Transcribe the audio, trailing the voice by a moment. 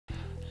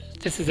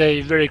This is a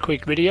very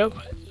quick video.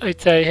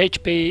 It's a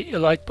HP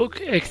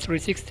EliteBook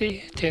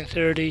x360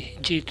 1030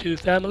 G2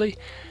 family.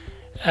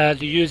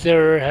 The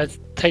user has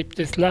taped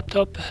this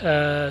laptop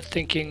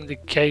thinking the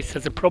case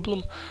has a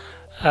problem.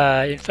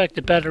 In fact,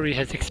 the battery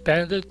has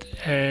expanded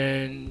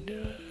and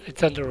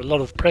it's under a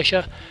lot of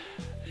pressure,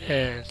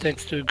 and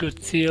thanks to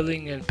good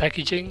sealing and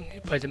packaging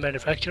by the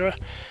manufacturer,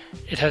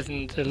 it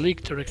hasn't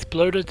leaked or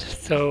exploded.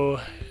 So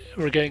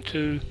we're going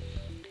to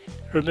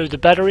remove the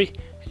battery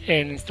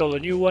and install a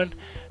new one,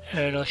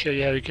 and I'll show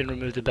you how you can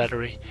remove the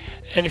battery.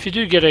 And if you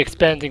do get an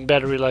expanding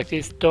battery like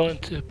this,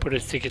 don't put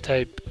a sticky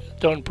tape,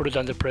 don't put it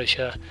under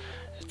pressure.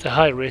 It's a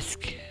high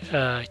risk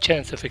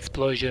chance of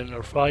explosion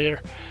or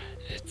fire.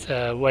 It's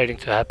waiting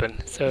to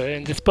happen. So,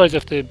 and dispose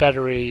of the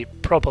battery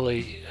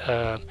properly.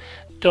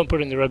 Don't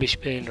put it in the rubbish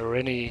bin or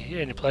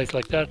any place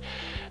like that,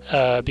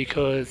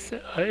 because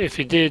if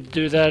you did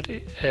do that,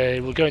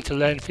 it will go into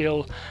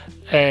landfill,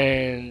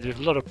 and with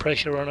a lot of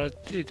pressure on it,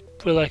 it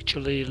will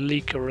actually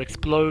leak or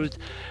explode.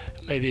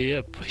 Maybe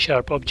a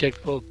sharp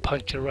object will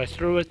puncture right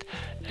through it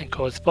and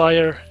cause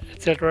fire,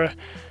 etc.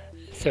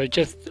 So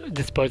just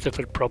dispose of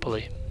it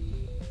properly.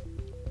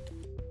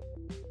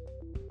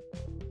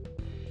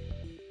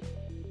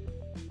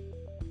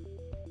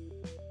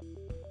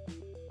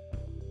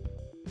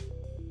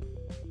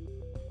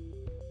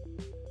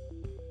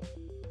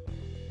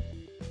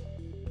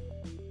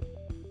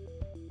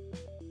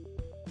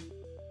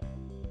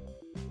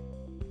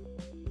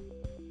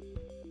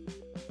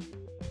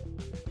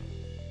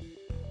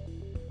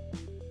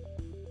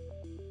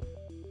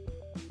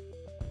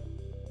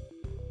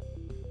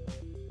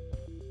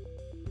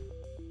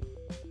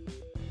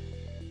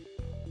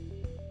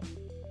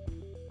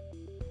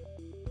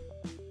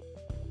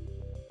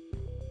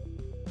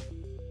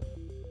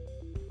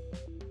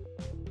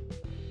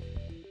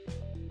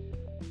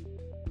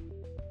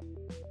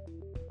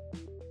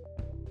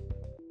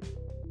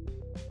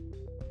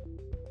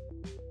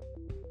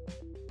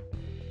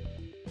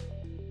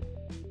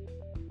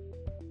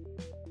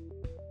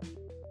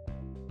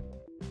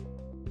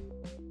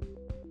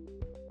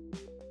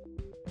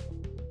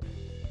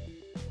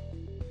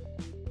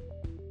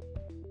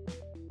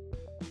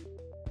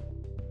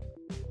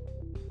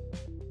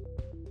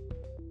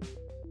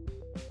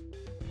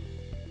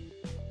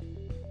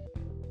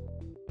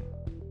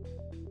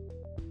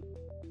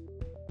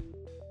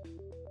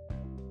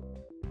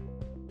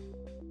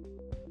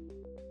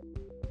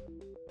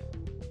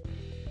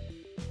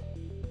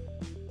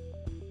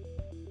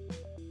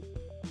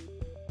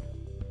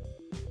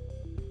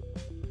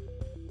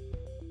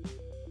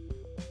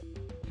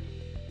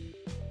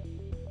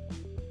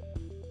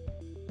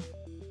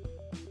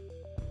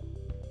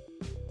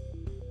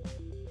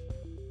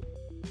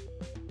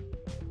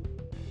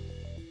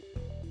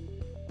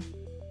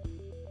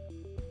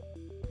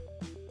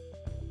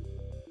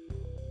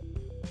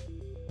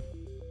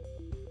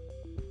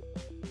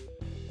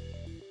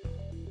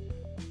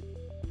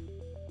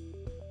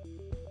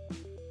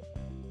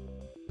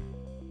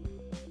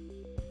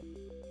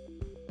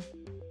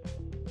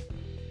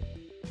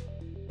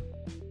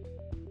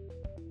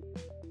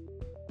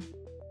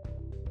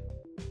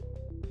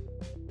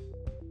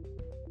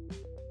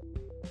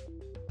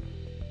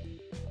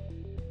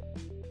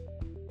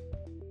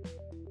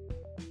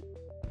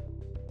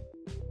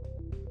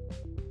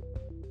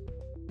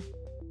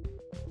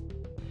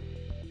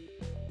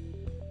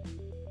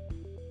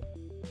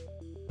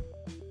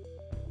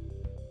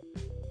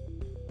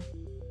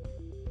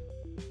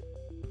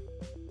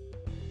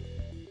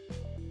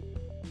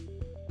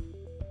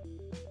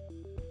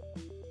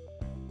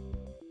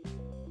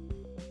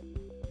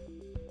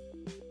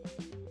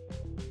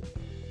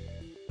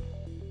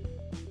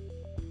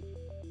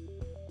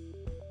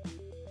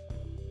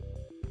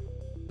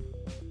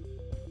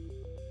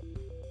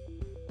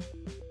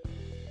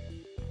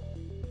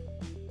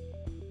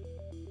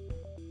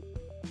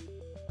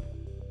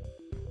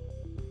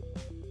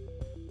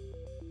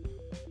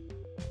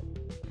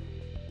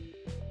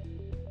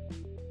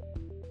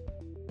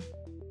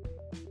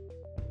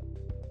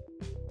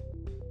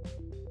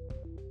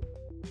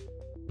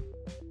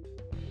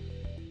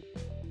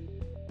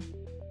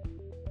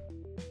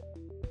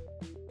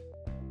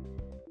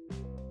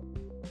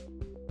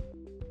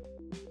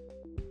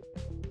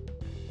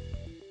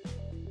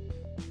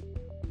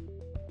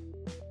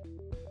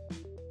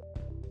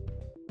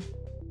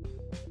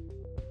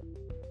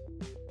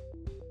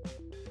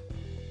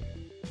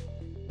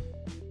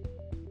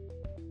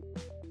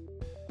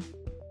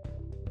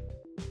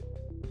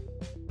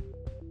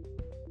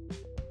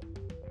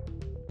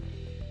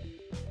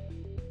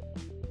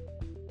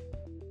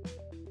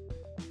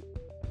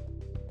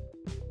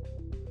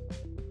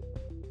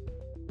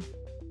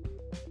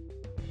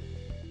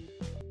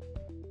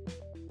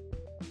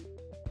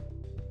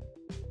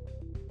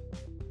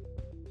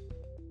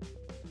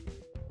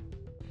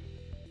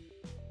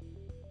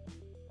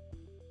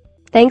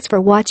 Thanks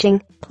for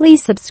watching.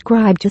 Please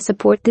subscribe to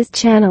support this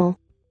channel.